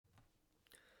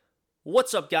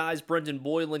What's up, guys? Brendan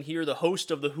Boylan here, the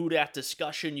host of the Who Dat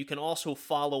Discussion. You can also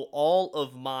follow all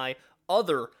of my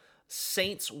other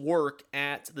Saints work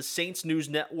at the Saints News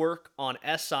Network on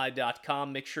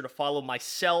SI.com. Make sure to follow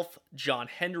myself, John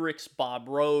Hendricks, Bob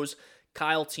Rose,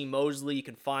 Kyle T. Mosley. You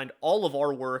can find all of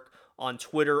our work on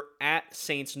Twitter at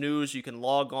Saints News. You can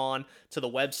log on to the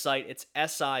website. It's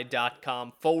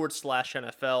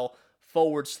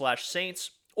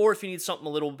si.com/NFL/Saints. Or if you need something a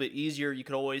little bit easier, you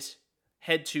can always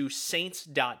head to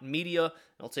saints.media.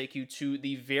 It'll take you to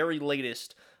the very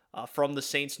latest from the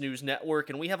Saints News Network.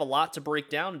 And we have a lot to break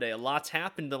down today. A lot's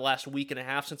happened the last week and a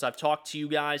half since I've talked to you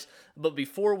guys. But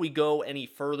before we go any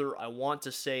further, I want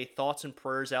to say thoughts and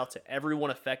prayers out to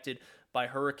everyone affected by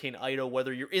Hurricane Ida,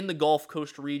 whether you're in the Gulf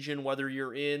Coast region, whether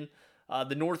you're in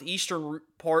the northeastern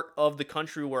part of the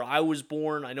country where I was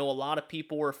born. I know a lot of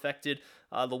people were affected.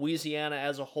 Louisiana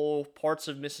as a whole, parts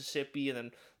of Mississippi, and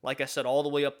then, like I said, all the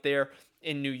way up there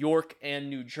in New York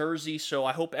and New Jersey. So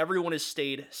I hope everyone has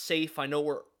stayed safe. I know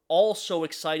we're all so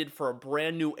excited for a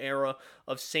brand new era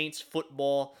of Saints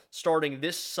football starting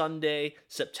this Sunday,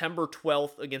 September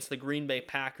 12th against the Green Bay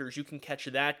Packers. You can catch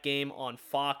that game on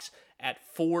Fox at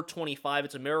 4:25.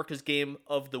 It's America's game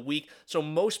of the week. So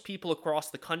most people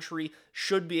across the country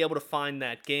should be able to find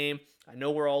that game. I know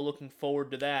we're all looking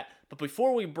forward to that. But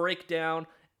before we break down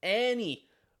any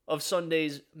of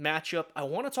Sunday's matchup, I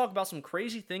want to talk about some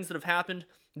crazy things that have happened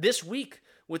this week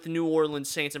with the New Orleans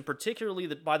Saints, and particularly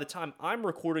that by the time I'm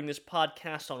recording this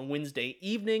podcast on Wednesday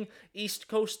evening, East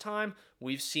Coast time,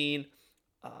 we've seen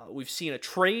a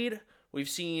trade. We've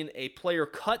seen a player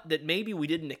cut that maybe we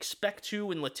didn't expect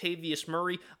to in Latavius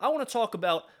Murray. I want to talk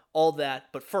about all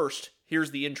that, but first,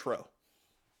 here's the intro.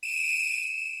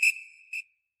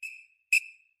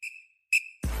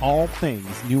 All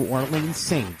things New Orleans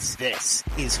Saints. This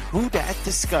is Who Dat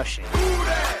Discussion. Who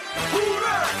dat? Who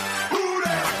dat? Who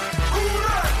dat? Who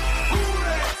dat? Who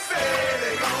dat? Say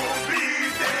they gon' be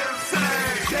them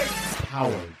Saints.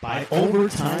 Powered by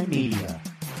Overtime Media.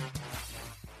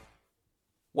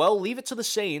 Well, leave it to the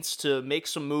Saints to make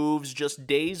some moves just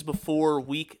days before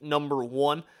week number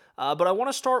 1. But I want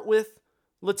to start with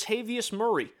Latavius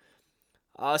Murray,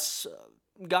 a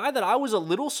guy that I was a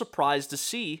little surprised to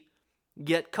see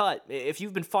get cut. If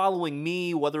you've been following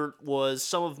me, whether it was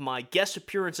some of my guest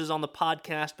appearances on the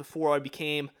podcast before I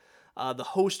became the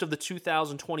host of the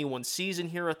 2021 season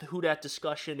here at the Who Dat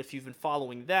Discussion, if you've been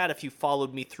following that, if you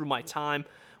followed me through my time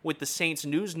with the Saints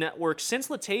News Network, since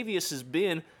Latavius has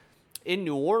been in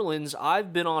New Orleans,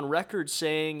 I've been on record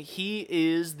saying he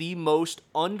is the most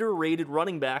underrated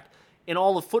running back in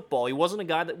all of football. He wasn't a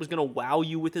guy that was going to wow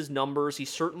you with his numbers. He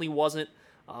certainly wasn't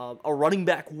a running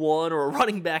back 1 or a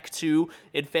running back 2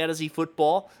 in fantasy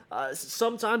football.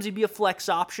 Sometimes he'd be a flex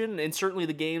option, and certainly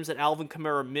the games that Alvin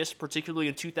Kamara missed, particularly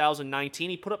in 2019,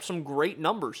 he put up some great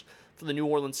numbers for the New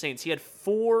Orleans Saints. He had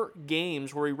 4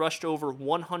 games where he rushed over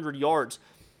 100 yards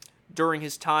during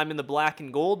his time in the black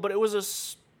and gold, but it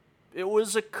was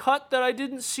a cut that I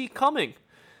didn't see coming.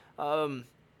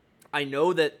 I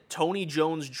know that Tony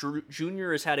Jones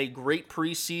Jr. has had a great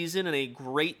preseason and a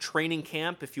great training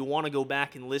camp. If you want to go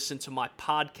back and listen to my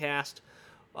podcast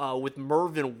with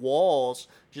Mervyn Walls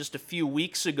just a few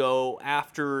weeks ago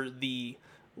after the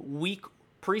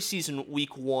preseason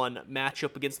week 1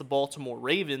 matchup against the Baltimore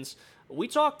Ravens, we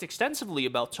talked extensively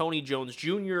about Tony Jones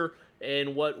Jr.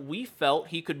 and what we felt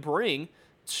he could bring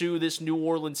to this New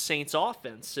Orleans Saints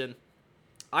offense. And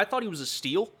I thought he was a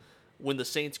steal when the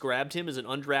Saints grabbed him as an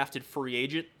undrafted free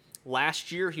agent.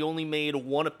 Last year, he only made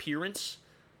 1 appearance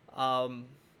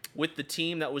with the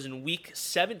team. That was in Week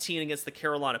 17 against the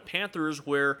Carolina Panthers,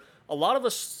 where a lot of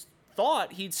us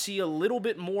thought he'd see a little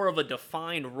bit more of a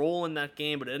defined role in that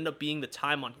game, but it ended up being the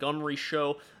Ty Montgomery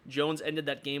show. Jones ended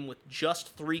that game with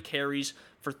just 3 carries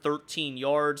for 13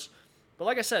 yards. But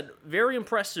like I said, very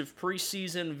impressive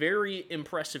preseason, very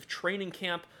impressive training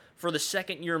camp for the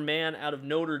second-year man out of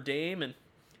Notre Dame, and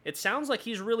it sounds like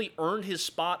he's really earned his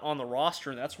spot on the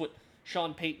roster, and that's what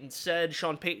Sean Payton said.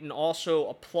 Sean Payton also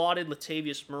applauded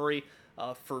Latavius Murray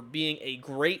for being a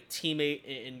great teammate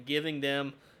and giving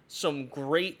them some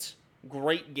great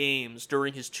games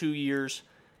during his 2 years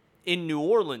in New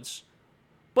Orleans.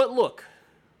 But look,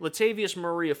 Latavius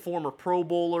Murray, a former Pro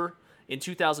Bowler in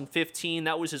 2015,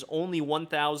 that was his only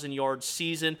 1,000-yard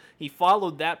season. He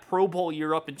followed that Pro Bowl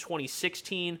year up in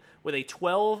 2016 with a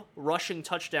 12 rushing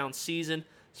touchdown season.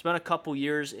 Spent a couple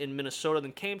years in Minnesota,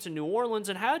 then came to New Orleans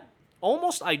and had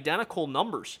almost identical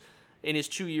numbers in his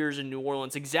 2 years in New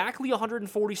Orleans. Exactly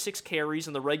 146 carries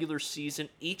in the regular season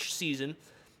each season,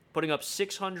 putting up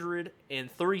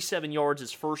 637 yards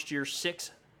his first year,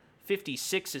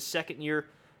 656 his second year,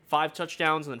 5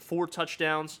 touchdowns, and then 4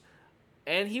 touchdowns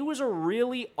And he was a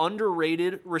really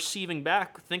underrated receiving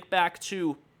back. Think back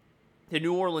to the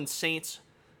New Orleans Saints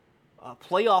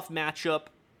playoff matchup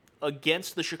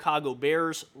against the Chicago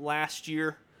Bears last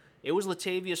year. It was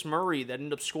Latavius Murray that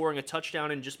ended up scoring a touchdown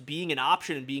and just being an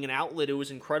option and being an outlet. It was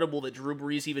incredible that Drew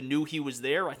Brees even knew he was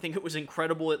there. I think it was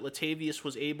incredible that Latavius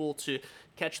was able to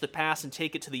catch the pass and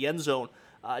take it to the end zone.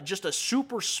 Just a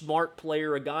super smart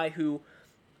player, a guy who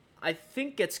I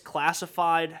think gets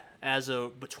classified as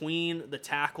a between the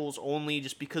tackles only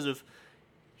just because of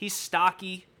he's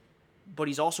stocky, but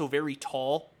he's also very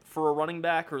tall for a running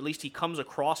back, or at least he comes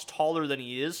across taller than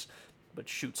he is. But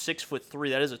shoot, 6'3",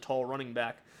 that is a tall running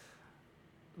back.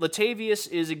 Latavius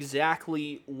is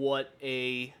exactly what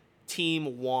a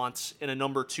team wants in a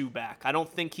number 2 back. I don't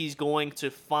think he's going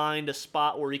to find a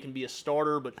spot where he can be a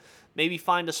starter, but maybe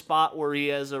find a spot where he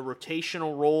has a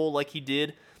rotational role like he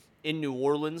did in New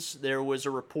Orleans. There was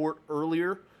a report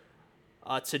earlier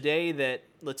today that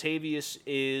Latavius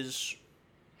is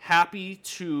happy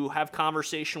to have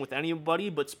conversation with anybody,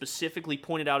 but specifically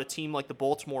pointed out a team like the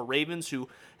Baltimore Ravens, who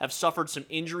have suffered some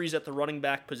injuries at the running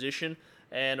back position,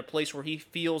 and a place where he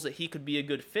feels that he could be a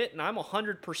good fit. And I'm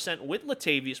 100% with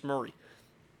Latavius Murray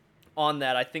on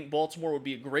that. I think Baltimore would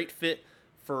be a great fit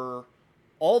for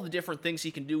all the different things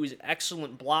he can do. He's an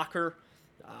excellent blocker.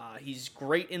 He's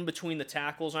great in between the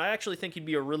tackles. I actually think he'd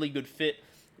be a really good fit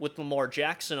with Lamar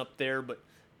Jackson up there. But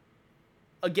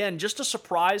again, just a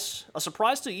surprise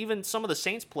to even some of the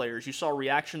Saints players. You saw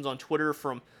reactions on Twitter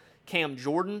from Cam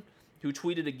Jordan, who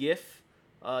tweeted a GIF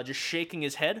just shaking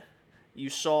his head. You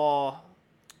saw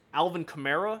Alvin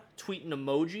Kamara tweet an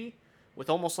emoji with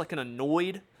almost like an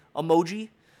annoyed emoji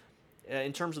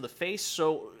in terms of the face.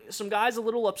 So some guys a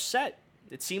little upset.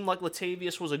 It seemed like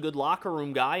Latavius was a good locker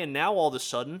room guy, and now all of a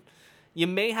sudden you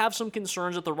may have some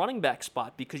concerns at the running back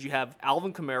spot because you have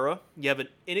Alvin Kamara, you have an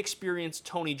inexperienced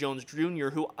Tony Jones Jr.,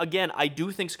 who, again, I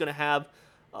do think is going to have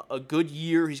a good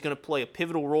year. He's going to play a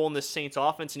pivotal role in this Saints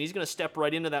offense, and he's going to step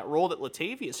right into that role that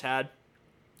Latavius had.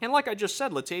 And like I just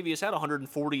said, Latavius had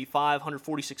 145,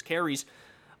 146 carries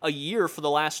a year for the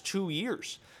last 2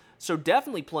 years. So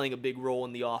definitely playing a big role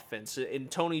in the offense. And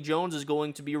Tony Jones is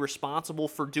going to be responsible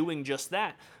for doing just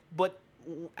that. But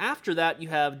after that, you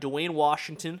have Dwayne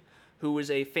Washington, who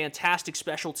is a fantastic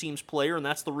special teams player, and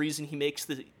that's the reason he makes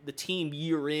the team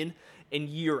year in and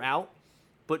year out.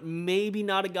 But maybe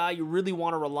not a guy you really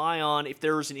want to rely on if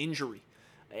there is an injury.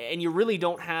 And you really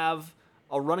don't have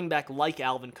a running back like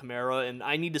Alvin Kamara, and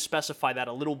I need to specify that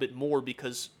a little bit more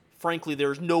because, frankly,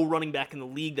 there's no running back in the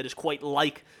league that is quite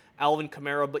like Alvin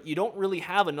Kamara, but you don't really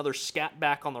have another scat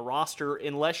back on the roster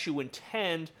unless you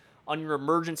intend on your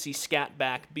emergency scat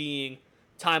back being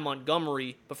Ty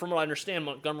Montgomery. But from what I understand,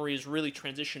 Montgomery has really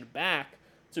transitioned back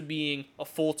to being a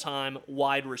full-time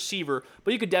wide receiver,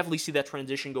 but you could definitely see that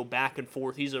transition go back and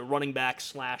forth. He's a running back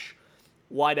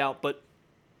 / wideout, but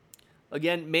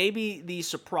again, maybe the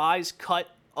surprise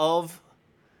cut of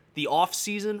the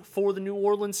offseason for the New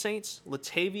Orleans Saints,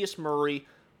 Latavius Murray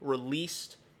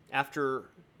released after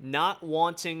not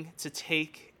wanting to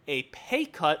take a pay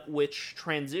cut, which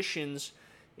transitions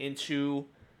into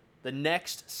the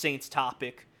next Saints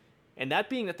topic, and that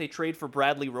being that they trade for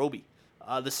Bradley Roby.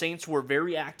 The Saints were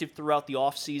very active throughout the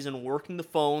offseason, working the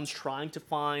phones, trying to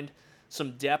find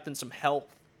some depth and some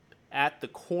help at the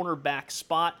cornerback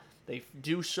spot. They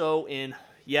do so in,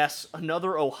 yes,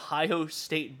 another Ohio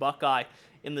State Buckeye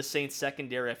in the Saints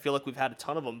secondary. I feel like we've had a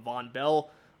ton of them. Von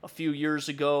Bell a few years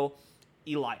ago.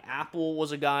 Eli Apple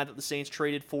was a guy that the Saints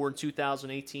traded for in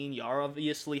 2018. You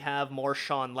obviously have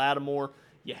Marshawn Lattimore.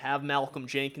 You have Malcolm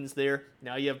Jenkins there.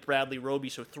 Now you have Bradley Roby.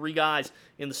 So 3 guys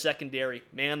in the secondary.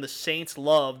 Man, the Saints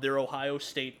love their Ohio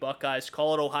State Buckeyes.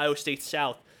 Call it Ohio State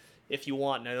South if you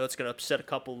want. Now that's going to upset a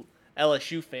couple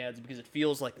LSU fans because it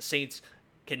feels like the Saints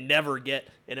can never get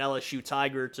an LSU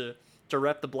Tiger to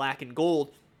rep the black and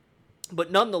gold.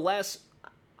 But nonetheless,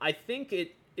 I think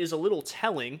it is a little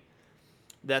telling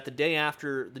that the day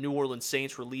after the New Orleans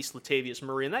Saints released Latavius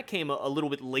Murray, and that came a little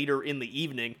bit later in the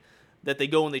evening, that they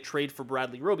go and they trade for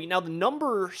Bradley Roby. Now, the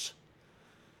numbers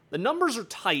are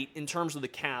tight in terms of the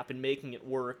cap and making it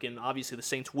work, and obviously the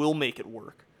Saints will make it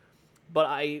work. But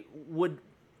I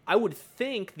would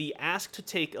think the ask to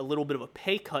take a little bit of a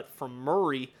pay cut from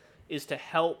Murray is to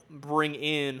help bring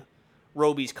in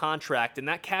Roby's contract, and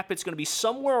that cap hit's going to be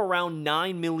somewhere around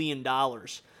 $9 million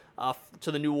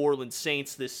to the New Orleans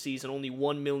Saints this season, only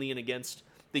 $1 million against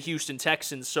the Houston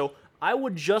Texans. So I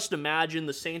would just imagine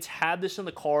the Saints had this in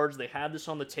the cards, they had this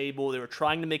on the table, they were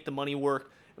trying to make the money work,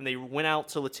 and they went out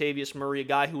to Latavius Murray, a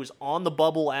guy who was on the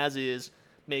bubble as is,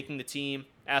 making the team,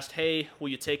 asked, hey, will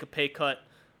you take a pay cut?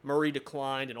 Murray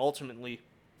declined, and ultimately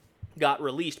got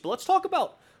released. But let's talk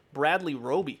about Bradley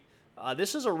Roby.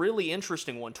 This is a really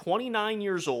interesting one. 29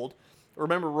 years old.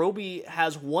 Remember, Roby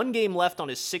has 1 game left on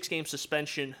his 6-game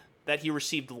suspension that he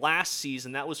received last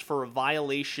season. That was for a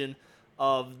violation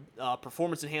of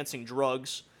performance-enhancing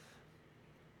drugs,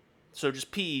 so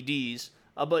just PEDs.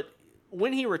 But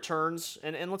when he returns,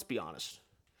 and let's be honest,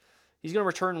 he's going to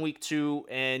return in week 2,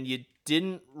 and you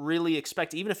didn't really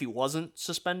expect, even if he wasn't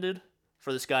suspended,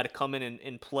 for this guy to come in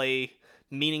and play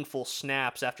meaningful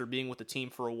snaps after being with the team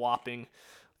for a whopping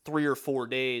 3 or 4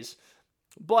 days.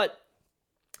 But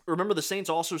remember, the Saints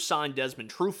also signed Desmond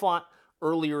Trufant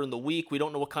earlier in the week. We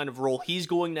don't know what kind of role he's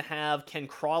going to have. Ken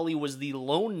Crawley was the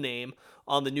lone name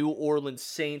on the New Orleans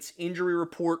Saints injury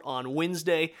report on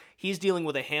Wednesday. He's dealing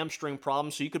with a hamstring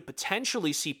problem, so you could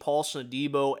potentially see Paulson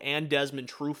Adebo and Desmond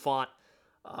Trufant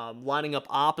lining up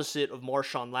opposite of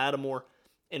Marshawn Lattimore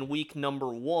in week number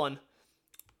 1.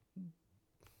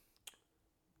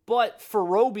 But for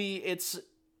Roby, it's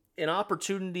an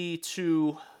opportunity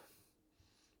to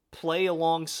play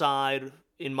alongside,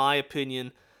 in my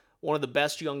opinion, one of the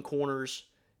best young corners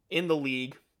in the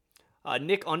league.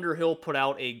 Nick Underhill put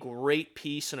out a great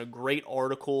piece and a great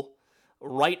article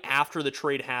right after the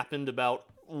trade happened about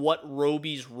what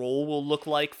Roby's role will look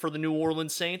like for the New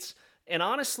Orleans Saints. And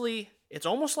honestly, it's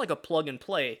almost like a plug and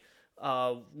play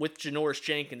with Janoris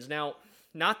Jenkins. Now,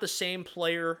 not the same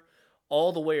player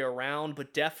all the way around,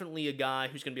 but definitely a guy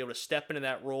who's going to be able to step into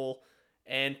that role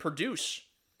and produce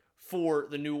for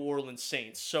the New Orleans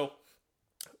Saints. So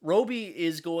Roby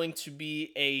is going to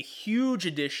be a huge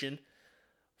addition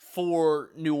for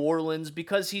New Orleans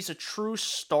because he's a true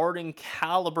starting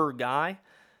caliber guy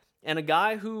and a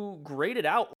guy who graded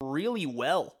out really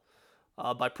well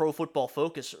by Pro Football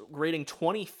Focus, grading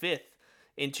 25th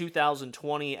in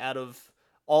 2020 out of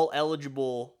all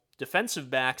eligible defensive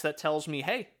backs. That tells me,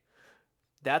 hey,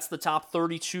 that's the top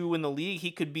 32 in the league.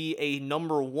 He could be a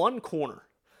number 1 corner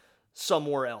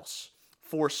somewhere else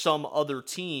for some other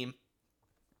team.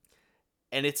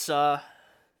 And it's something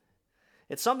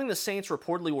the Saints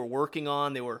reportedly were working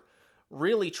on. They were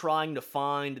really trying to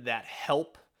find that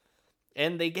help.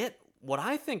 And they get what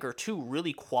I think are 2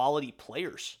 really quality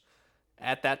players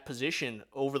at that position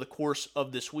over the course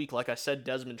of this week. Like I said,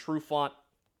 Desmond Trufant.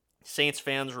 Saints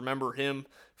fans remember him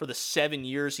for the 7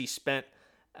 years he spent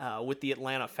with the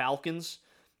Atlanta Falcons.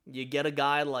 You get a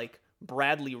guy like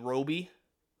Bradley Roby,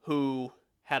 who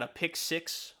had a pick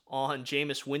 6 on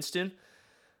Jameis Winston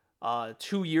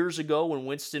 2 years ago when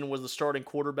Winston was the starting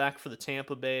quarterback for the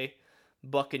Tampa Bay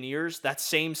Buccaneers. That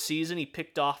same season, he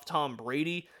picked off Tom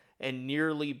Brady and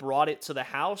nearly brought it to the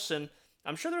house. And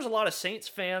I'm sure there's a lot of Saints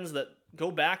fans that go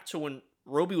back to when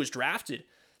Roby was drafted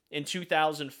in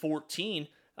 2014.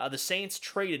 The Saints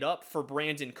traded up for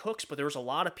Brandon Cooks, but there was a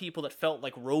lot of people that felt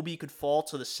like Roby could fall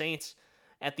to the Saints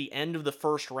at the end of the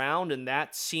first round, and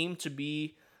that seemed to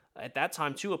be, at that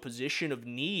time too, a position of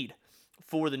need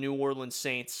for the New Orleans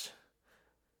Saints.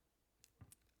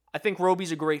 I think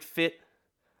Roby's a great fit.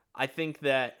 I think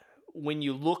that when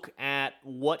you look at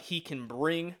what he can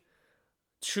bring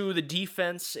to the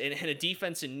defense, and a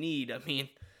defense in need, I mean,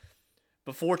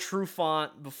 before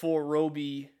Trufant, before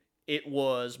Roby, it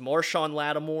was Marshawn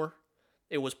Lattimore,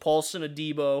 it was Paulson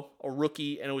Adebo, a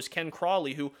rookie, and it was Ken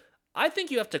Crawley, who I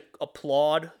think you have to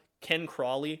applaud Ken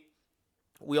Crawley.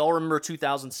 We all remember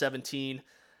 2017,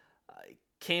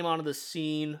 came onto the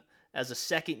scene as a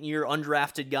second-year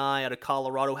undrafted guy out of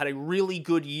Colorado, had a really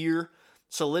good year,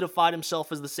 solidified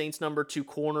himself as the Saints' number 2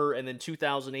 corner, and then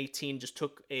 2018 just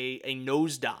took a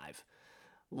nosedive.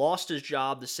 Lost his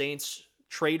job. The Saints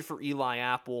trade for Eli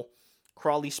Apple.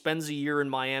 Crawley spends a year in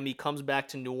Miami, comes back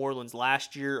to New Orleans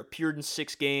last year, appeared in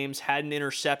 6 games, had an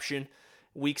interception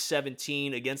week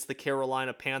 17 against the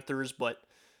Carolina Panthers, but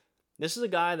this is a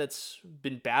guy that's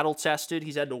been battle-tested.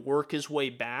 He's had to work his way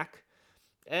back,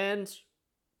 and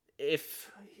if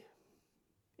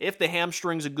the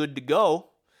hamstrings are good to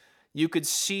go, you could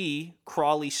see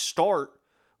Crawley start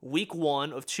week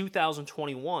 1 of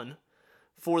 2021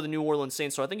 for the New Orleans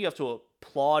Saints. So I think you have to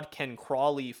applaud Ken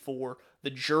Crawley for the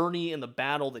journey and the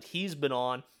battle that he's been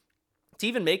on to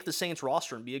even make the Saints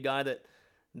roster and be a guy that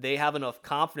they have enough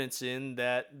confidence in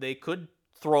that they could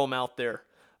throw him out there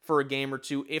for a game or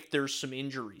 2 if there's some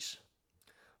injuries.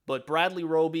 But Bradley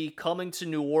Roby coming to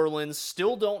New Orleans,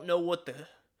 still don't know what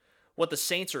the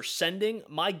Saints are sending.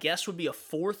 My guess would be a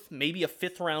 4th, maybe a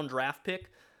 5th round draft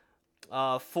pick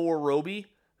for Roby,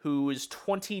 who is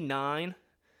 29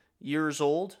 years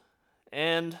old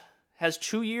and has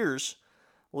 2 years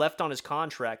left on his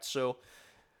contract. So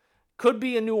could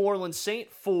be a New Orleans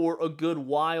Saint for a good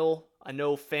while. I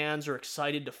know fans are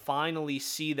excited to finally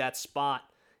see that spot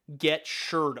get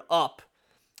shored up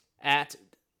at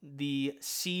the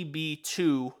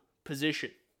CB2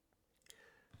 position.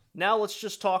 Now let's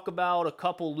just talk about a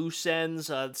couple loose ends.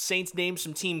 Saints named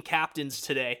some team captains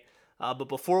today. But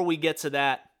before we get to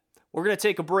that, we're going to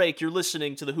take a break. You're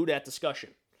listening to the Who Dat Discussion.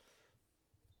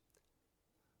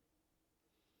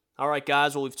 All right,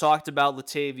 guys. Well, we've talked about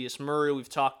Latavius Murray. We've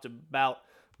talked about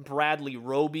Bradley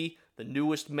Roby, the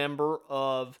newest member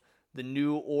of the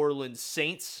New Orleans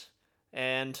Saints.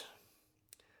 And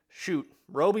shoot,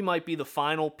 Roby might be the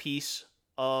final piece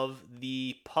of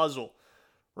the puzzle.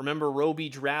 Remember, Roby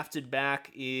drafted back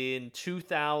in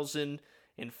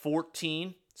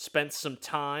 2014, spent some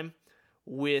time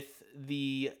with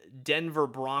the Denver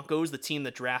Broncos, the team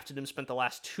that drafted him, spent the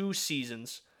last 2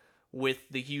 seasons with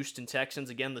the Houston Texans.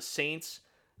 Again, the Saints,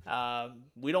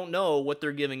 we don't know what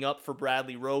they're giving up for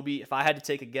Bradley Roby. If I had to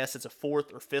take a guess, it's a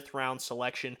 4th or 5th round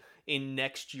selection in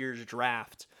next year's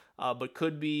draft, but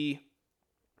could be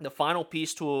the final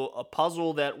piece to a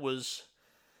puzzle that was...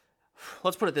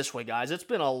 Let's put it this way, guys. It's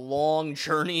been a long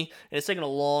journey, and it's taken a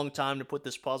long time to put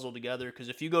this puzzle together, because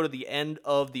if you go to the end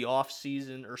of the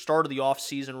offseason, or start of the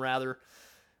offseason, rather,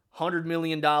 $100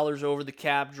 million over the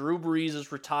cap, Drew Brees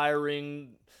is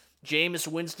retiring, Jameis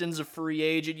Winston's a free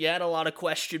agent, you had a lot of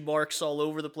question marks all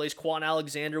over the place, Quan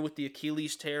Alexander with the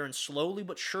Achilles tear, and slowly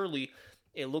but surely,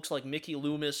 it looks like Mickey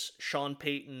Loomis, Sean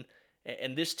Payton,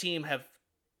 and this team have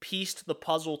pieced the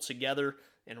puzzle together,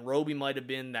 and Roby might have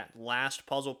been that last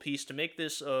puzzle piece to make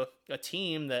this a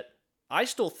team that I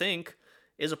still think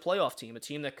is a playoff team, a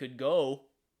team that could go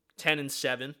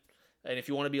 10-7, and if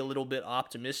you want to be a little bit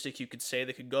optimistic, you could say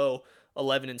they could go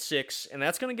 11-6, and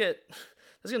that's going to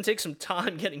take some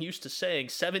time getting used to saying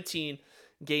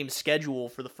 17-game schedule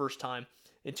for the first time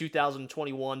in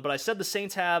 2021. But I said the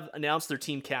Saints have announced their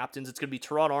team captains. It's going to be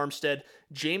Teron Armstead,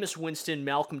 Jameis Winston,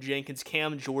 Malcolm Jenkins,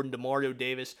 Cam Jordan, Demario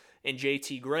Davis, and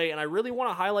JT Gray. And I really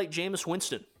want to highlight Jameis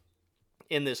Winston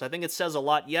in this. I think it says a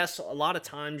lot. Yes, a lot of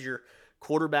times your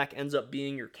quarterback ends up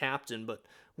being your captain, but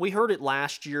we heard it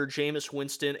last year. Jameis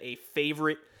Winston, a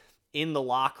favorite in the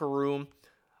locker room.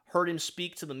 Heard him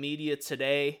speak to the media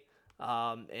today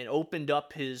and opened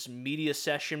up his media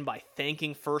session by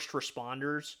thanking first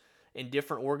responders in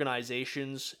different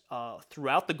organizations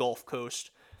throughout the Gulf Coast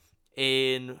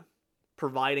in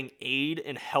providing aid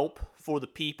and help for the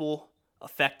people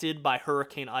affected by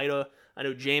Hurricane Ida. I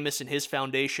know Jameis and his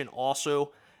foundation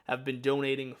also have been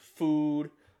donating food,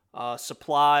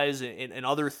 supplies, and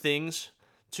other things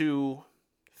to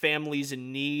families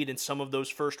in need and some of those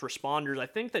first responders. I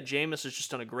think that Jameis has just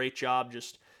done a great job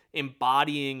just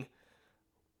embodying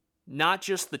not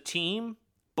just the team,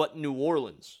 but New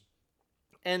Orleans.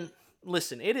 And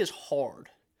listen, it is hard.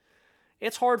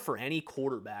 It's hard for any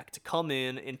quarterback to come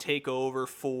in and take over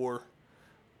for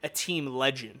a team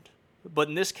legend. But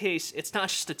in this case, it's not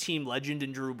just a team legend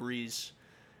in Drew Brees.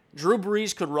 Drew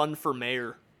Brees could run for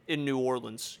mayor in New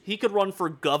Orleans. He could run for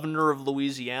governor of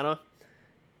Louisiana.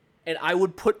 And I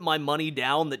would put my money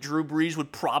down that Drew Brees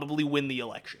would probably win the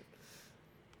election.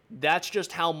 That's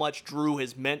just how much Drew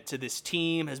has meant to this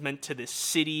team, has meant to this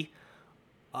city,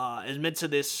 has meant to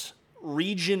this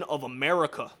region of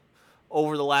America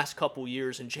over the last couple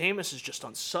years. And Jameis has just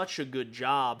done such a good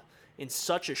job in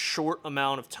such a short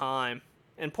amount of time.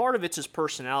 And part of it's his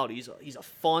personality. He's a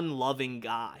fun-loving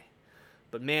guy.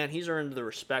 But man, he's earned the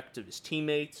respect of his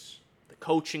teammates, the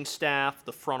coaching staff,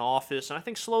 the front office. And I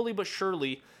think slowly but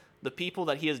surely, the people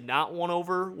that he has not won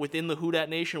over within the Who Dat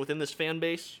Nation, within this fan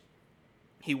base,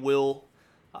 he will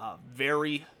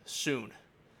very soon.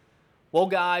 Well,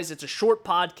 guys, it's a short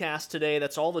podcast today.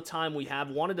 That's all the time we have.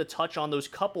 Wanted to touch on those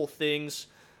couple things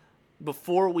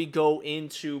before we go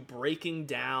into breaking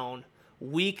down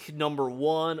week number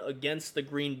 1 against the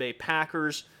Green Bay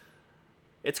Packers.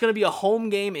 It's going to be a home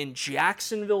game in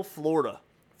Jacksonville, Florida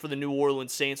for the New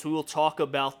Orleans Saints. We will talk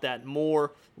about that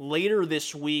more later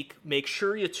this week. Make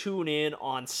sure you tune in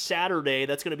on Saturday.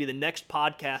 That's going to be the next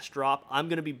podcast drop. I'm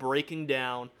going to be breaking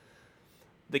down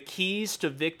the keys to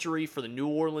victory for the New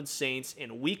Orleans Saints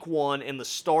in week 1 and the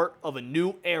start of a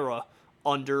new era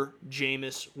under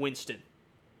Jameis Winston.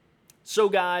 So,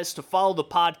 guys, to follow the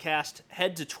podcast,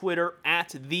 head to Twitter at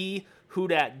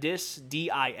 @TheWhoDatDis,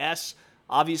 D-I-S.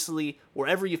 Obviously,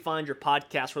 wherever you find your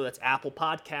podcast, whether that's Apple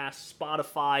Podcasts,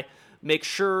 Spotify, make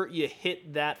sure you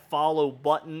hit that follow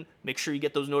button. Make sure you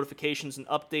get those notifications and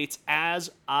updates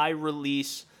as I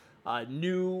release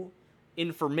new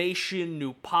information,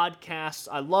 new podcasts.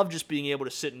 I love just being able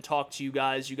to sit and talk to you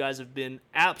guys. You guys have been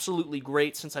absolutely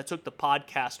great since I took the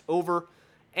podcast over.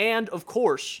 And, of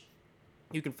course,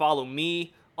 you can follow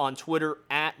me on Twitter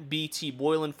at BT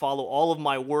Boylan. Follow all of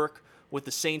my work with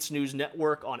the Saints News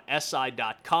Network on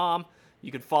SI.com.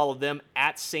 You can follow them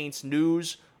at Saints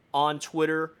News on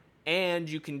Twitter, and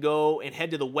you can go and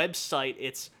head to the website.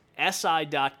 It's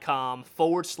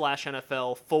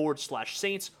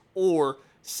si.com/NFL/Saints or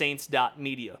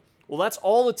Saints.media. Well, that's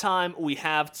all the time we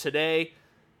have today.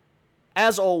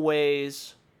 As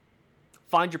always,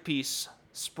 find your peace,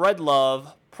 spread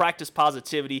love, practice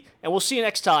positivity, and we'll see you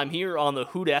next time here on the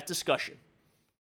Who Dat Discussion.